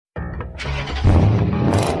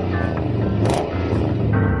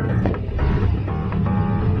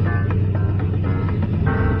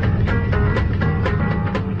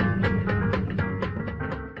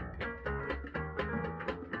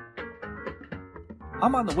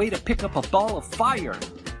I'm on the way to pick up a ball of fire.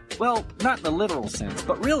 Well, not in the literal sense,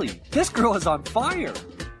 but really, this girl is on fire.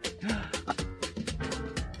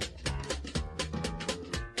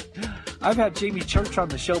 I've had Jamie Church on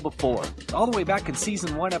the show before. All the way back in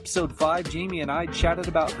Season 1, Episode 5, Jamie and I chatted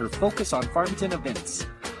about her focus on Farmington events.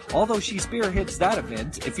 Although she spearheads that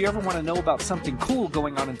event, if you ever want to know about something cool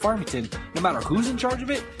going on in Farmington, no matter who's in charge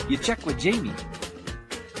of it, you check with Jamie.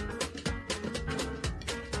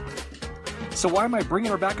 So why am I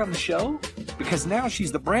bringing her back on the show? Because now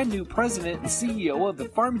she's the brand new president and CEO of the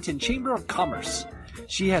Farmington Chamber of Commerce.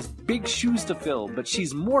 She has big shoes to fill, but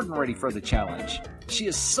she's more than ready for the challenge. She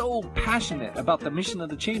is so passionate about the mission of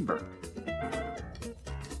the chamber.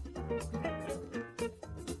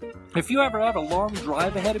 If you ever have a long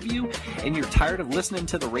drive ahead of you and you're tired of listening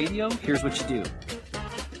to the radio, here's what you do.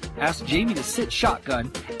 Ask Jamie to sit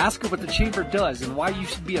shotgun, ask her what the chamber does and why you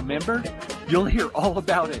should be a member. You'll hear all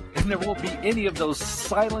about it, and there won't be any of those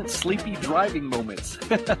silent, sleepy driving moments.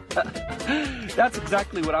 That's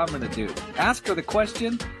exactly what I'm going to do. Ask her the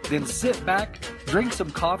question, then sit back, drink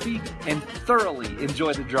some coffee, and thoroughly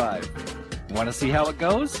enjoy the drive. Want to see how it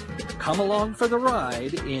goes? Come along for the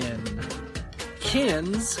ride in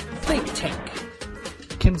Ken's Think Tank.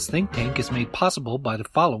 Ken's Think Tank is made possible by the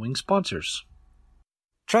following sponsors.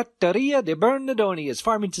 Trattoria di Bernardoni is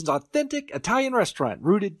Farmington's authentic Italian restaurant.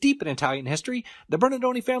 Rooted deep in Italian history, the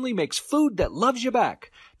Bernardoni family makes food that loves you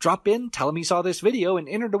back. Drop in, tell them you saw this video, and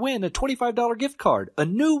enter to win a $25 gift card. A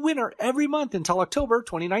new winner every month until October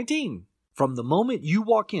 2019. From the moment you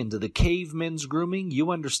walk into the Cave Men's Grooming, you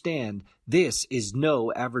understand this is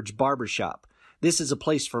no average barbershop. This is a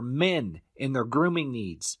place for men and their grooming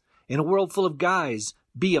needs. In a world full of guys,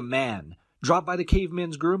 be a man. Drop by the Cave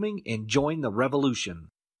Men's Grooming and join the revolution.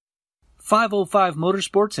 505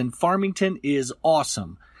 Motorsports in Farmington is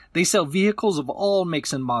awesome. They sell vehicles of all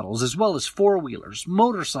makes and models, as well as four-wheelers,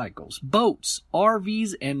 motorcycles, boats,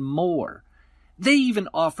 RVs, and more. They even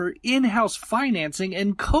offer in-house financing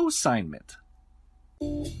and co-signment.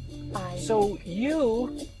 So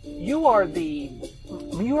you are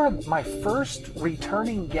my first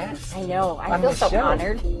returning guest. I know. I feel so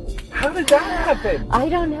honored. How did that happen? I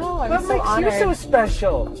don't know. I'm what so makes honored. you so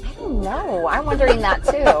special? I don't know. I'm wondering that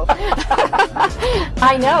too.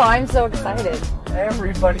 I know. I'm so excited.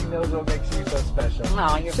 Everybody knows what makes you so special.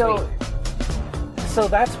 Oh, you're sweet. So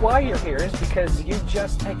that's why you're here, is because you've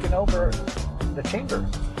just taken over the chamber.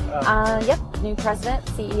 Yep. New president,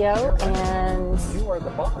 CEO, and you are the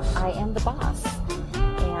boss. I am the boss.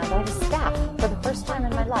 And I have a staff for the first time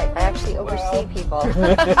in my life. I actually oversee people.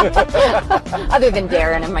 Other than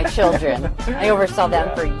Darren and my children. I oversaw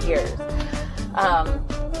them for years.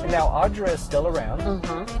 Now, Audra is still around.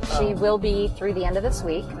 Mm-hmm. She will be through the end of this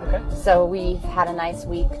week. Okay. So we've had a nice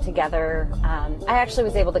week together. I actually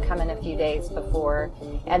was able to come in a few days before.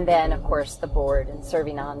 And then, of course, the board and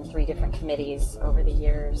serving on 3 different committees over the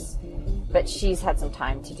years. But she's had some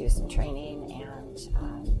time to do some training, and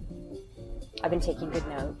I've been taking good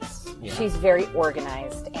notes. Yeah. She's very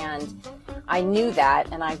organized, and I knew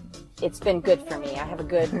that, and it's been good for me. I have a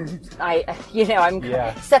good,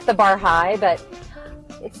 set the bar high, but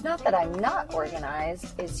it's not that I'm not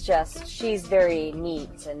organized. It's just she's very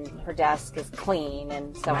neat, and her desk is clean,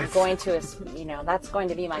 and so I'm going to, that's going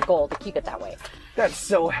to be my goal, to keep it that way. That's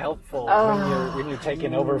so helpful when you're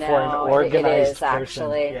taking over for an organized person.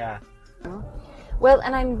 Actually. Yeah. Well,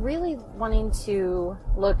 and I'm really wanting to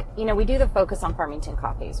look, we do the focus on Farmington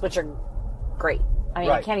coffees, which are great. I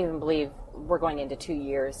mean, I can't even believe we're going into 2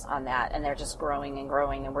 years on that, and they're just growing and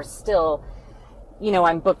growing, and we're still,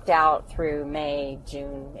 I'm booked out through May,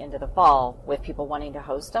 June, into the fall with people wanting to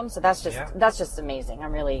host them. So that's just amazing.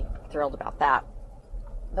 I'm really thrilled about that.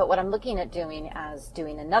 But what I'm looking at doing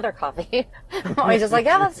another coffee, I'm always just like,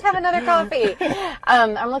 let's have another coffee.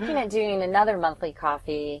 I'm looking at doing another monthly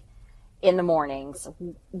coffee in the mornings,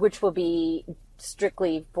 which will be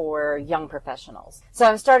strictly for young professionals. So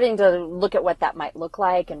I'm starting to look at what that might look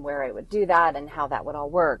like and where I would do that and how that would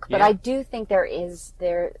all work. But I do think there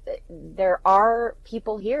are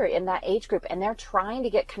people here in that age group, and they're trying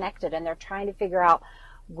to get connected, and they're trying to figure out,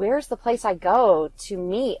 where's the place I go to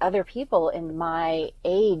meet other people in my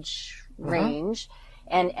age range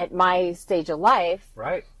and at my stage of life.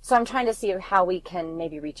 Right. So I'm trying to see how we can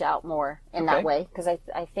maybe reach out more in that way, because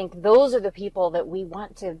I think those are the people that we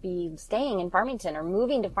want to be staying in Farmington or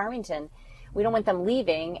moving to Farmington. We don't want them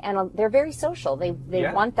leaving, and they're very social. They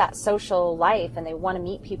want that social life, and they want to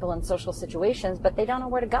meet people in social situations, but they don't know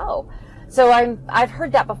where to go. So I've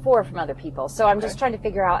heard that before from other people. So I'm just trying to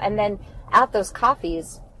figure out, and then at those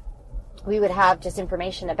coffees, we would have just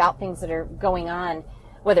information about things that are going on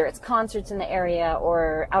whether it's concerts in the area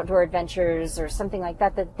or outdoor adventures or something like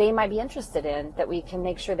that, that they might be interested in, that we can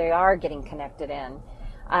make sure they are getting connected in.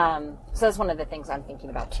 So that's one of the things I'm thinking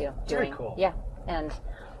about too. Very cool. Yeah. And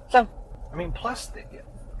so. I mean, plus,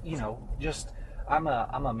 you know, just, I'm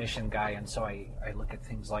a mission guy, and so I look at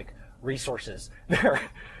things like resources.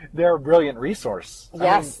 They're a brilliant resource.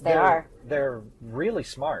 Yes, they are. They're really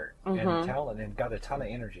smart and talented and got a ton of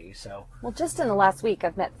energy. So. Well, just in the last week,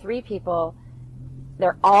 I've met 3 people.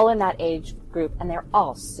 They're all in that age group, and they're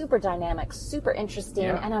all super dynamic, super interesting.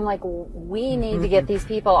 Yeah. And I'm like, we need to get these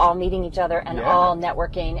people all meeting each other and all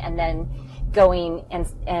networking, and then going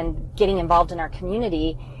and getting involved in our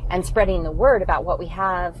community and spreading the word about what we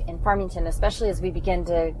have in Farmington, especially as we begin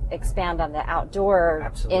to expand on the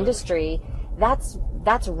outdoor industry. That's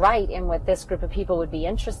right in what this group of people would be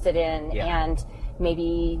interested in, and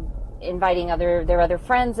maybe inviting their other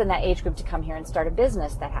friends in that age group to come here and start a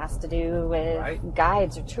business that has to do with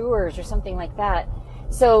guides or tours or something like that.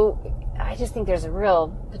 So I just think there's a real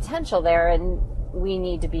potential there, and we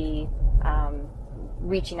need to be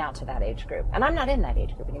reaching out to that age group. And I'm not in that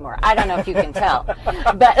age group anymore. I don't know if you can tell,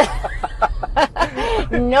 but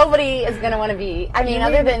nobody is going to want to be,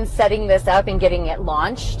 other than setting this up and getting it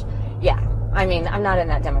launched. Yeah. I'm not in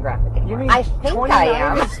that demographic anymore. You mean I think I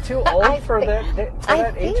am. Is too old for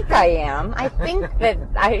that age group? I am. I think that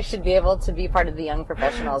I should be able to be part of the young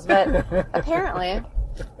professionals, but apparently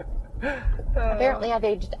I've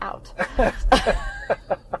aged out.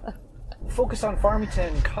 Focus on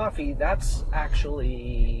Farmington Coffee, that's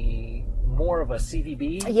actually more of a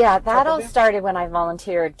CVB? Yeah, that all started when I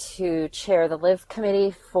volunteered to chair the LIVE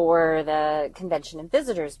committee for the Convention and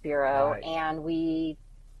Visitors Bureau, and we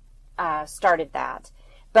started that.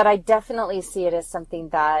 But I definitely see it as something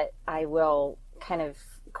that I will kind of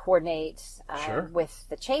coordinate with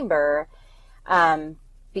the chamber,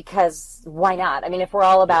 because why not? If we're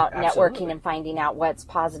all about networking and finding out what's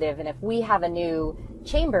positive, and if we have a new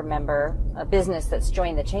chamber member, a business that's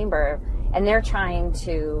joined the chamber, and they're trying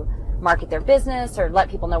to market their business or let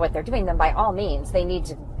people know what they're doing, then by all means, they need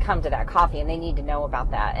to come to that coffee and they need to know about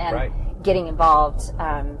that and getting involved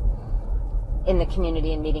in the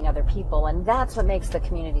community and meeting other people. And that's what makes the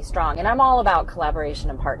community strong. And I'm all about collaboration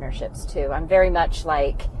and partnerships too. I'm very much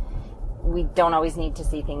like, we don't always need to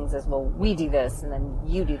see things as, well, we do this and then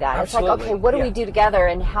you do that. Absolutely. It's like, okay, what do we do together,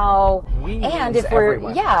 and how? We and means if we're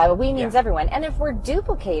everyone. We means everyone. And if we're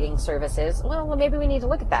duplicating services, well, maybe we need to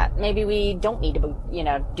look at that. Maybe we don't need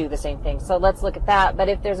to, do the same thing. So let's look at that. But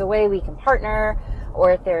if there's a way we can partner,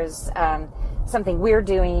 or if there's something we're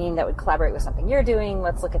doing that would collaborate with something you're doing,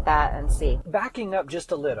 let's look at that and see. Backing up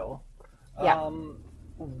just a little,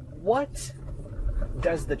 what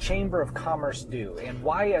does the Chamber of Commerce do, and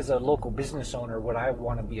why as a local business owner would I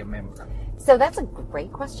want to be a member? So that's a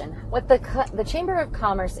great question. What the Chamber of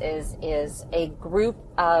Commerce is a group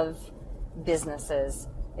of businesses.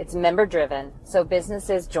 It's member driven, so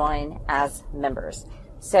businesses join as members.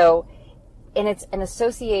 So, and it's an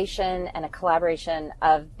association and a collaboration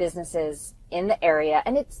of businesses in the area,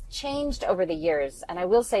 and it's changed over the years. And I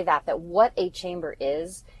will say that what a chamber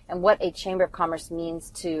is and what a Chamber of Commerce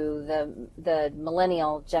means to the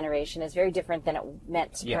millennial generation is very different than it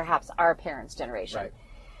meant to perhaps our parents' generation. Right.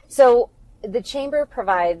 So the chamber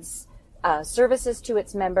provides services to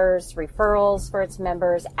its members, referrals for its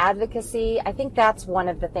members, advocacy. I think that's one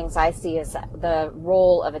of the things I see as the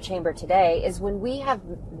role of a chamber today, is when we have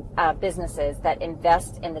businesses that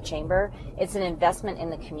invest in the chamber, it's an investment in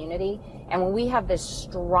the community. And when we have this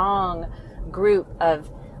strong group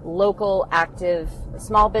of local, active,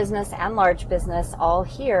 small business and large business all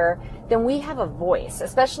here, then we have a voice,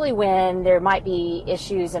 especially when there might be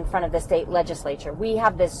issues in front of the state legislature. We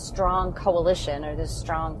have this strong coalition, or this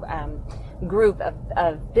strong group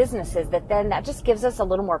of businesses that just gives us a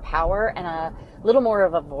little more power and a little more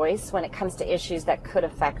of a voice when it comes to issues that could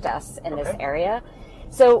affect us in this area.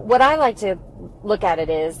 So what I like to look at it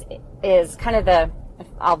is kind of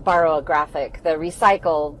I'll borrow a graphic, the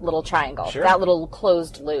recycle little triangle, that little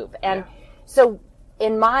closed loop. And so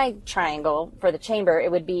in my triangle for the chamber, it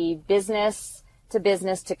would be business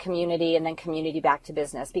to community, and then community back to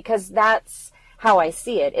business, because that's how I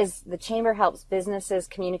see it, is the chamber helps businesses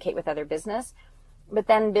communicate with other business, but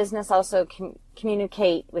then business also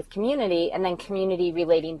communicate with community, and then community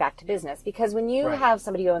relating back to business. Because when you have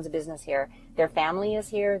somebody who owns a business here, their family is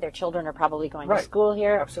here, their children are probably going to school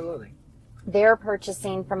here. Absolutely. They're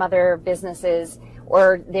purchasing from other businesses,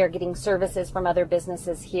 or they're getting services from other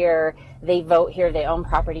businesses here. They vote here, they own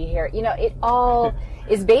property here. It all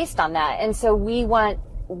is based on that. And so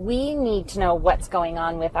we need to know what's going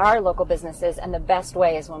on with our local businesses, and the best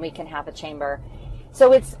way is when we can have a chamber.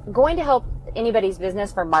 So it's going to help anybody's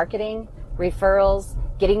business for marketing, referrals,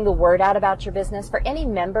 getting the word out about your business. For any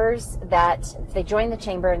members that, if they join the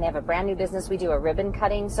chamber and they have a brand new business, we do a ribbon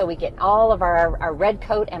cutting. So we get all of our red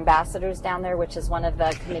coat ambassadors down there, which is one of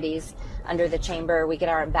the committees under the chamber. We get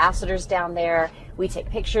our ambassadors down there. We take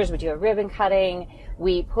pictures. We do a ribbon cutting.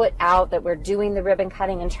 We put out that we're doing the ribbon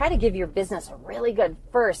cutting and try to give your business a really good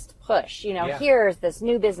first push. Here's this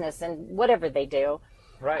new business and whatever they do.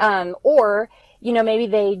 Right. Or, maybe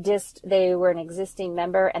they were an existing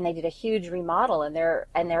member and they did a huge remodel and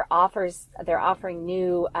they're offering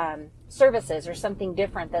new services or something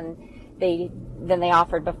different than they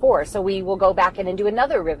offered before. So we will go back in and do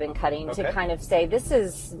another ribbon cutting to kind of say, this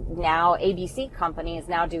is now ABC company is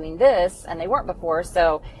now doing this and they weren't before.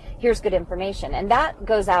 So here's good information. And that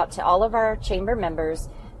goes out to all of our chamber members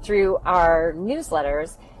through our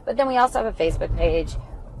newsletters. But then we also have a Facebook page.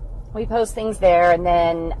 We post things there, and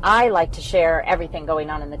then I like to share everything going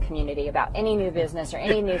on in the community about any new business or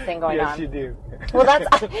any new thing going on. Yes, you do. Well, that's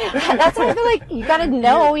what I feel like. You got to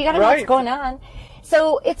know. You got to know what's going on.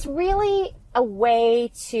 So it's really a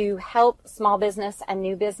way to help small business and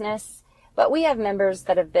new business. But we have members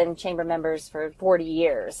that have been chamber members for 40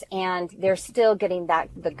 years, and they're still getting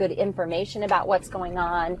the good information about what's going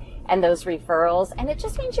on and those referrals. And it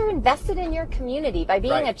just means you're invested in your community. By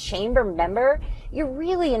being a chamber member, you're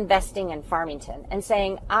really investing in Farmington and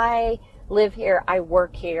saying, I live here, I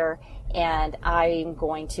work here, and I'm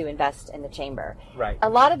going to invest in the chamber. Right. A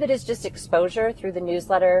lot of it is just exposure through the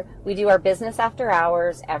newsletter. We do our business after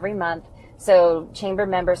hours every month. So chamber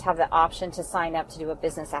members have the option to sign up to do a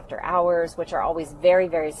business after hours, which are always very,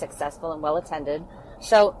 very successful and well attended.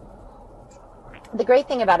 So the great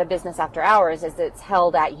thing about a business after hours is it's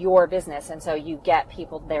held at your business. And so you get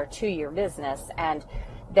people there to your business, and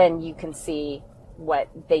then you can see what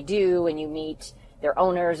they do, and you meet their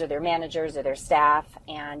owners or their managers or their staff,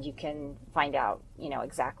 and you can find out,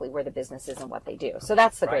 exactly where the business is and what they do. So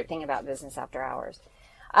that's the great thing about business after hours.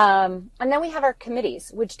 And then we have our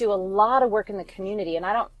committees, which do a lot of work in the community. And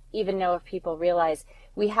I don't even know if people realize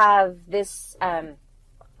we have this,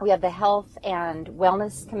 we have the Health and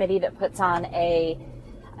Wellness Committee that puts on a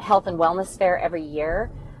health and wellness fair every year.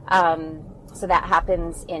 So that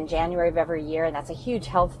happens in January of every year, and that's a huge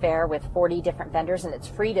health fair with 40 different vendors, and it's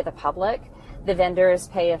free to the public. The vendors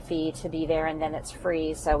pay a fee to be there, and then it's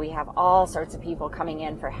free. So we have all sorts of people coming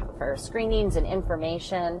in for screenings and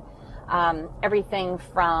information. Everything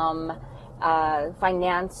from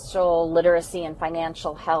financial literacy and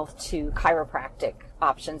financial health to chiropractic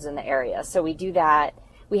options in the area. So we do that.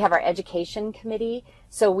 We have our education committee.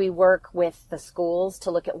 So we work with the schools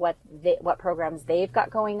to look at what programs they've got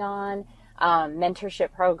going on,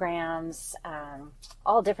 mentorship programs,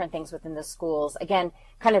 all different things within the schools. Again,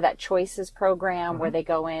 kind of that choices program where they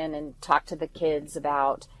go in and talk to the kids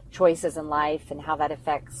about choices in life and how that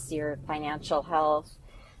affects your financial health.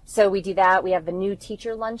 So we do that. We have the new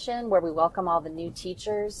teacher luncheon where we welcome all the new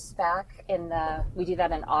teachers back we do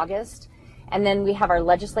that in August. And then we have our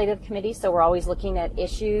legislative committee. So we're always looking at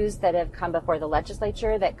issues that have come before the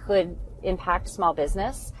legislature that could impact small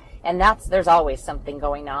business. And there's always something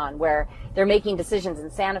going on where they're making decisions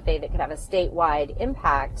in Santa Fe that could have a statewide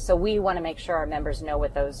impact. So we want to make sure our members know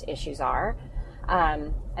what those issues are,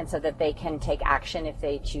 and so that they can take action if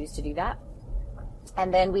they choose to do that.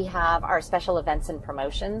 And then we have our special events and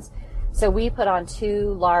promotions. So we put on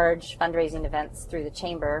 2 large fundraising events through the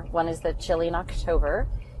chamber. One is the Chili in October,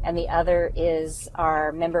 and the other is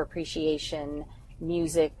our member appreciation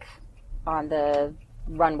music on the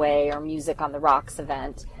runway or music on the rocks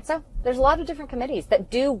event. So there's a lot of different committees that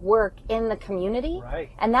do work in the community,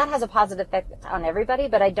 and that has a positive effect on everybody,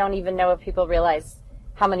 but I don't even know if people realize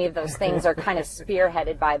how many of those things are kind of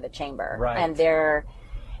spearheaded by the chamber.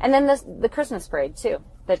 And then the Christmas parade, too.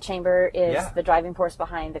 The chamber is the driving force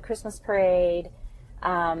behind the Christmas parade.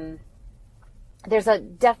 There's a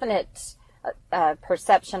definite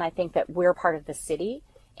perception, I think, that we're part of the city,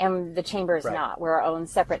 and the chamber is not. We're our own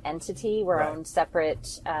separate entity. We're our own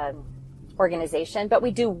separate organization. But we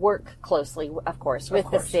do work closely, of course, with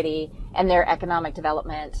the city and their economic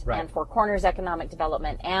development and Four Corners Economic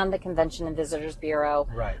Development and the Convention and Visitors Bureau.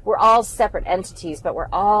 We're all separate entities, but we're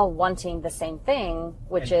all wanting the same thing,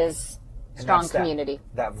 which is strong community.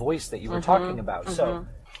 That voice that you were talking about. So,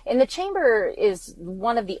 and the chamber is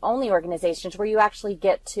one of the only organizations where you actually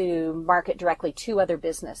get to market directly to other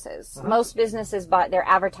businesses. Most businesses, their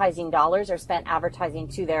advertising dollars are spent advertising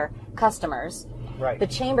to their customers. The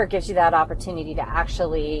chamber gives you that opportunity to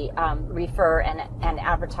actually refer and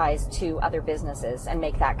advertise to other businesses and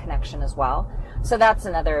make that connection as well. So that's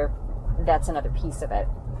another piece of it.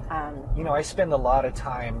 I spend a lot of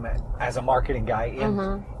time as a marketing guy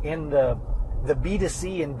in the the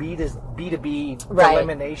B2C and B2B Right.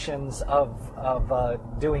 eliminations of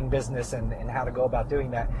doing business and how to go about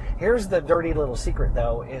doing that. Here's the dirty little secret,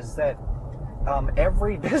 though, is that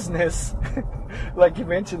every business, like you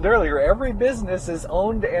mentioned earlier, every business is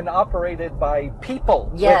owned and operated by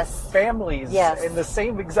people, Yes. with families, Yes. and the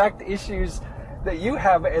same exact issues that you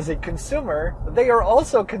have as a consumer, they are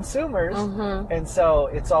also consumers, and so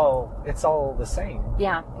it's all the same.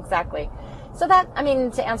 Yeah, exactly. So that, I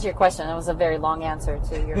mean, to answer your question, that was a very long answer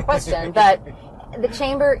to your question, but the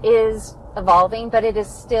chamber is evolving, but it is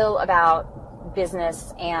still about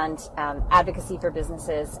business and advocacy for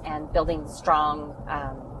businesses and building strong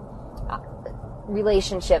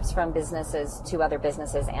relationships from businesses to other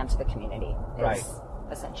businesses and to the community is Right.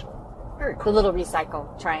 essentially Very the cool. little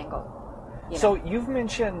recycle triangle. You So know. you've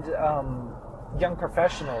mentioned young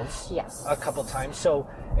professionals Yes. a couple times. So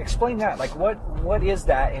explain that. Like, what is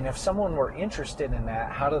that? And if someone were interested in that,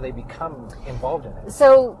 how do they become involved in it?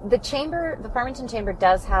 So the chamber, the Farmington Chamber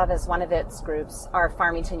does have as one of its groups our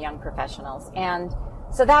Farmington Young Professionals. And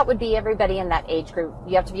so that would be everybody in that age group.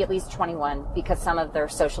 You have to be at least 21 because some of their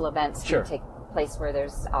social events Sure. do take place where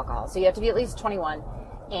there's alcohol. So you have to be at least 21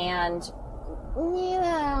 and,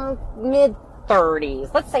 mid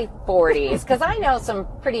 30s, let's say 40s, because I know some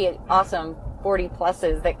pretty awesome 40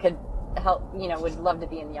 pluses that could help, would love to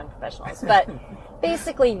be in the young professionals. But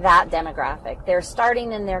basically that demographic, they're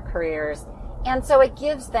starting in their careers. And so it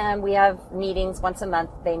gives them, we have meetings once a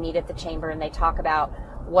month, they meet at the chamber and they talk about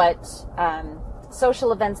what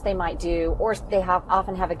social events they might do, or they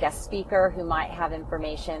often have a guest speaker who might have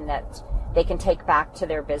information that they can take back to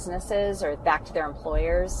their businesses or back to their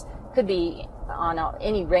employers. Could be on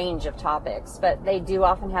any range of topics, but they do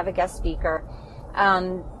often have a guest speaker.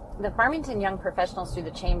 The Farmington Young Professionals through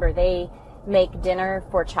the chamber, they make dinner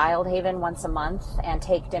for Child Haven once a month and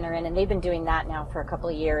take dinner in, and they've been doing that now for a couple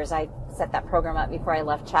of years. I set that program up before I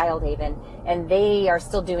left Child Haven, and they are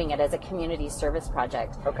still doing it as a community service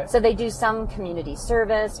project. Okay. So they do some community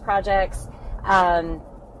service projects.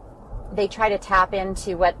 They try to tap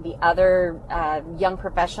into what the other young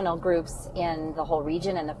professional groups in the whole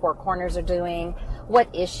region and the Four Corners are doing,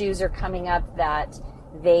 what issues are coming up that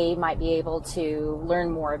they might be able to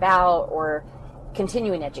learn more about, or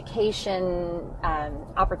continuing education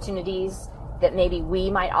opportunities that maybe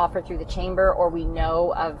we might offer through the chamber, or we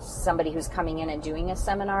know of somebody who's coming in and doing a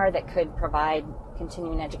seminar that could provide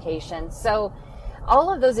continuing education. So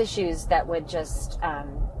all of those issues that would just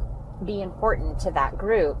be important to that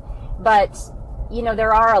group. But,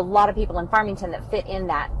 there are a lot of people in Farmington that fit in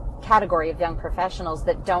that category of young professionals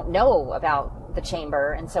that don't know about the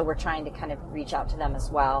chamber, and so we're trying to kind of reach out to them as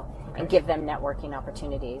well and give them networking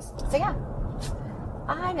opportunities. So yeah,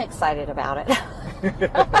 I'm excited about it.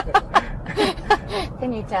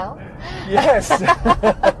 Can you tell? Yes.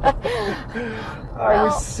 I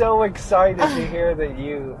was so excited to hear that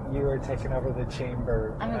you are taking over the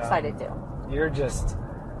chamber. I'm excited too. You're just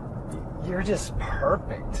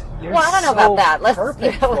perfect. You're Well, I don't know so about that. Let's,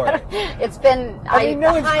 perfect for it. It's been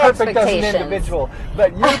no one's high perfect as an expectations. individual,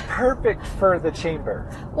 but you're perfect for the chamber.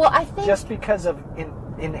 Well, I think Just because of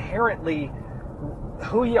inherently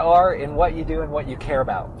who you are and what you do and what you care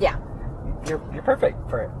about. yeah. You're perfect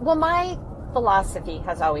for it. Well, my philosophy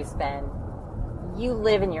has always been, you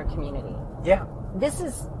live in your community. Yeah. This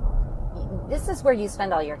is where you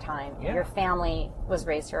spend all your time. Yeah. Your family was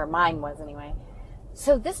raised here, or mine was anyway.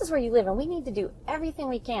 So this is where you live, and we need to do everything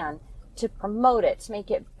we can to promote it, to make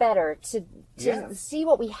it better, to see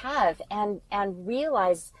what we have and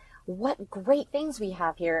realize what great things we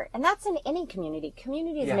have here. And that's in any community.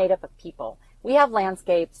 Community is made up of people. We have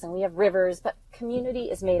landscapes and we have rivers, but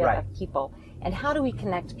community is made up of people. And how do we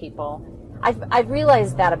connect people? I've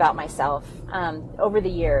realized that about myself over the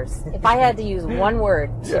years. If I had to use one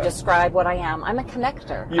word to describe what I am, I'm a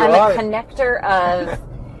connector. I'm a connector of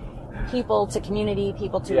people to community,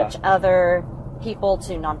 people to each other, people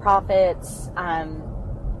to nonprofits.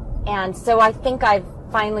 And so I think I've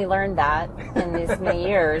finally learned that in these many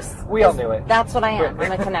years. We all knew it. That's what I am.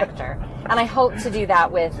 I'm a connector. And I hope to do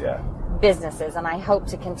that with businesses, and I hope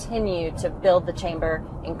to continue to build the chamber,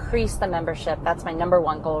 increase the membership. That's my number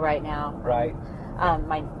one goal right now. Right.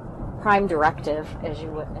 My prime directive, if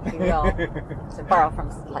you will, to borrow from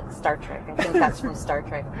like Star Trek. I think that's from Star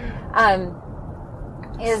Trek.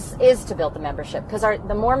 Is to build the membership, because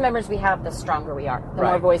the more members we have, the stronger we are. The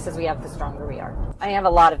more voices we have, the stronger we are. I have a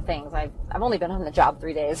lot of things. I've only been on the job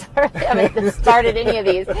 3 days. I haven't started any of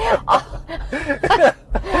these.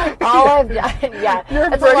 All I've done,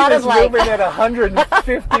 Your it's brain a lot is of like moving at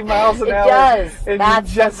 150 miles an hour. It does. And That's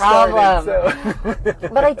you just the problem. Started, so.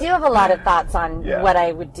 But I do have a lot of thoughts on Yeah. what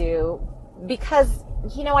I would do, because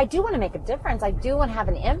I do want to make a difference. I do want to have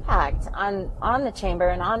an impact on the chamber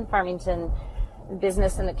and on Farmington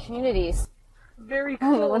business and the communities. Very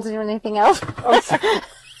cool. Want to do anything else?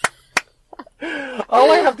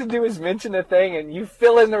 All I have to do is mention a thing, and you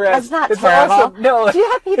fill in the rest. That's not it's terrible. Awesome. No. Do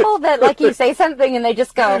you have people that, like, you say something and they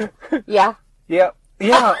just go, yeah? Yeah.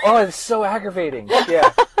 Yeah. Oh, it's so aggravating.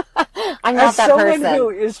 Yeah. I'm not As that someone person. who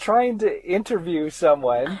is trying to interview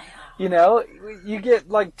someone, you get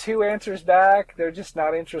like 2 answers back. They're just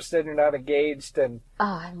not interested or not engaged, and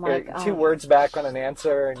I'm like, 2 words back on an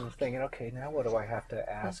answer, and you're thinking, okay, now what do I have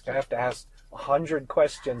to ask? I have to ask 100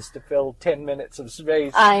 questions to fill 10 minutes of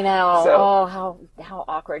space. I know. So, How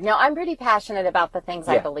awkward. No, I'm pretty passionate about the things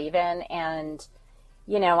I believe in, and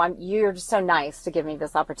you're just so nice to give me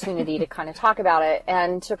this opportunity to kind of talk about it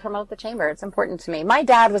and to promote the chamber. It's important to me. My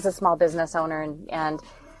dad was a small business owner, and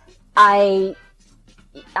I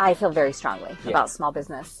feel very strongly about small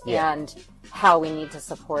business and how we need to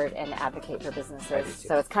support and advocate for businesses.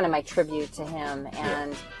 So it's kind of my tribute to him.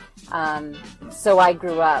 And so I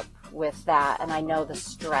grew up with that, and I know the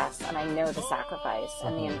stress, and I know the sacrifice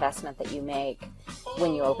and the investment that you make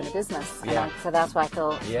when you open a business. So that's why I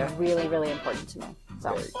feel really, really important to me.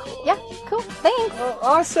 So, very cool. Yeah, cool. Thanks. Oh,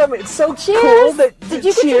 awesome. It's so cheers. Cool that Did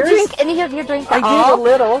you get your drink? Any of your drink? I did a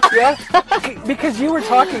little, because you were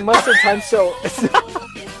talking most of the time, so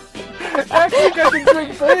actually got to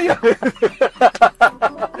drink for you.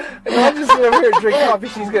 And I'm just going to over here and drink coffee.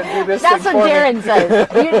 She's going to do this. That's thing what for Darren me. says.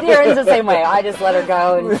 Darren's the same way. I just let her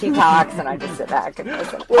go, and she talks, and I just sit back and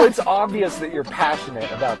listen. Well, it's obvious that you're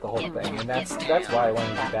passionate about the whole thing, and that's why I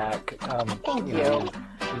wanted you back. Thank you.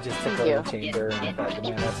 You just took over the chamber, and I thought,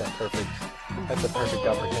 man, that's a perfect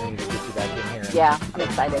opportunity to get you back in here. Yeah, I'm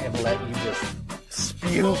excited. And let you just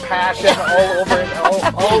spew passion all over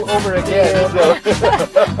and all over again. So.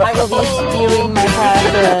 I will be spewing my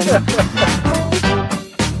passion.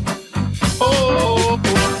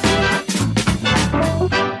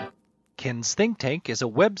 Ken's Think Tank is a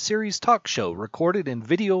web series talk show recorded in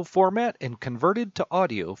video format and converted to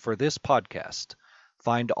audio for this podcast.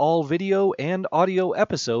 Find all video and audio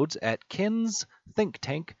episodes at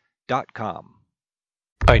kensthinktank.com.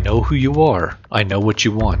 I know who you are. I know what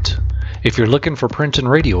you want. If you're looking for print and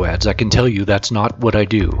radio ads, I can tell you that's not what I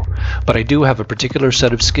do. But I do have a particular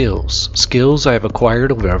set of skills. Skills I have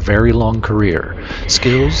acquired over a very long career.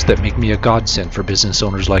 Skills that make me a godsend for business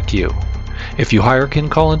owners like you. If you hire Ken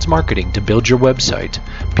Collins Marketing to build your website,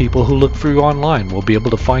 people who look for you online will be able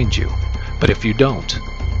to find you. But if you don't,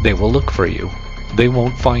 they will look for you. They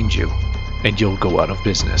won't find you. And you'll go out of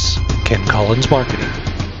business.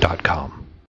 KenCollinsMarketing.com